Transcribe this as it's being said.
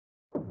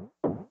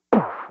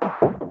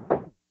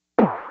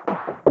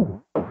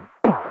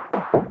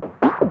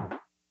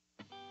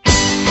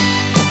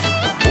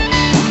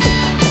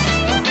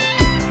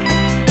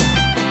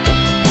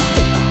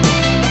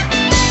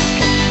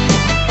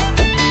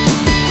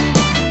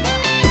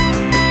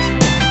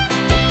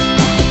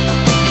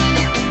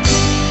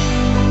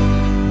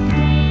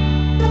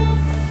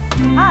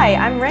Hi,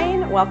 I'm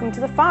Rain. Welcome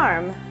to the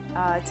farm.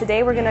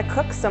 Today we're going to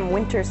cook some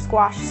winter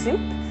squash soup.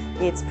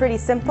 It's pretty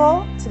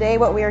simple. Today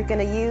what we are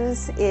going to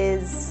use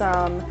is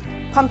some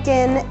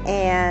pumpkin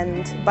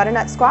and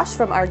butternut squash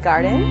from our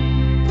garden.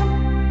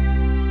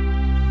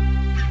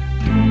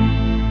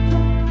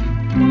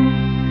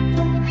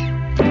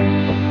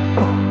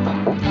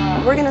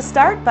 We're going to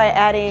start by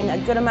adding a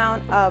good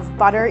amount of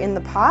butter in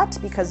the pot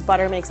because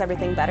butter makes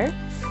everything better.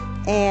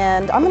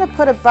 And I'm going to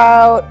put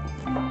about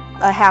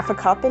a half a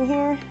cup in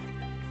here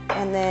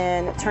and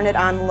then turn it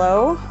on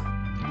low.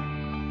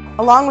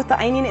 Along with the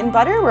onion and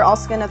butter, we're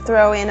also going to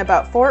throw in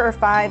about 4 or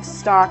 5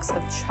 stalks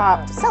of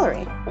chopped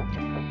celery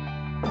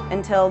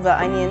until the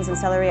onions and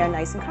celery are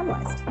nice and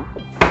caramelized.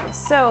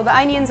 So the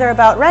onions are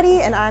about ready,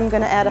 and I'm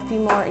going to add a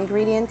few more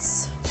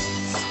ingredients.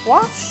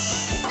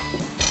 Squash,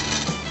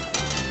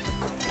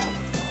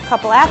 a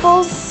couple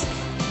apples,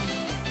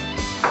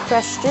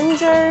 fresh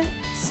ginger,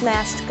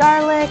 smashed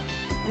garlic,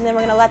 and then we're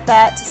going to let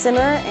that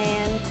simmer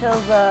until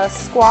the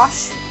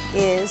squash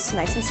is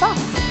nice and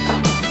soft.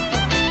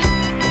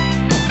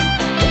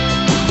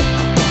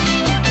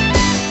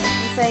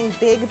 I'm saying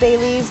big bay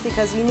leaves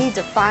because you need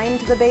to find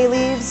the bay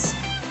leaves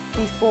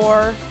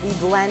before we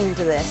blend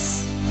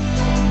this.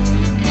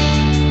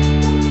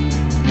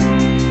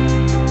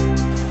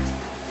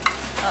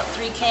 About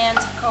 3 cans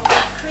of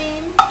coconut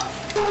cream.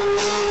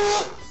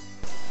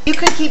 You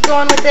could keep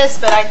going with this,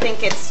 but I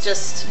think it's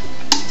just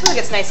until it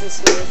gets nice and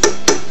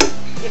smooth.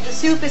 If the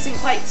soup isn't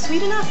quite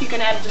sweet enough, you can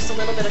add just a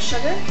little bit of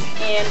sugar,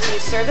 and when you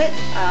serve it,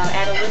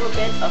 add a little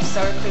bit of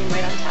sour cream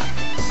right on top.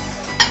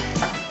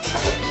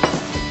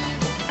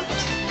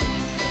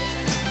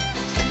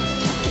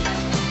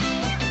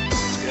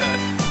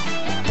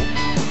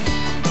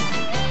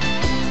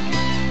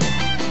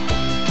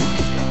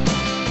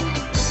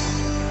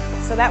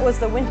 So that was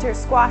the winter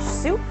squash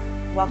soup.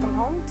 Welcome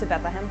home to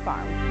Bethlehem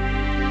Farm.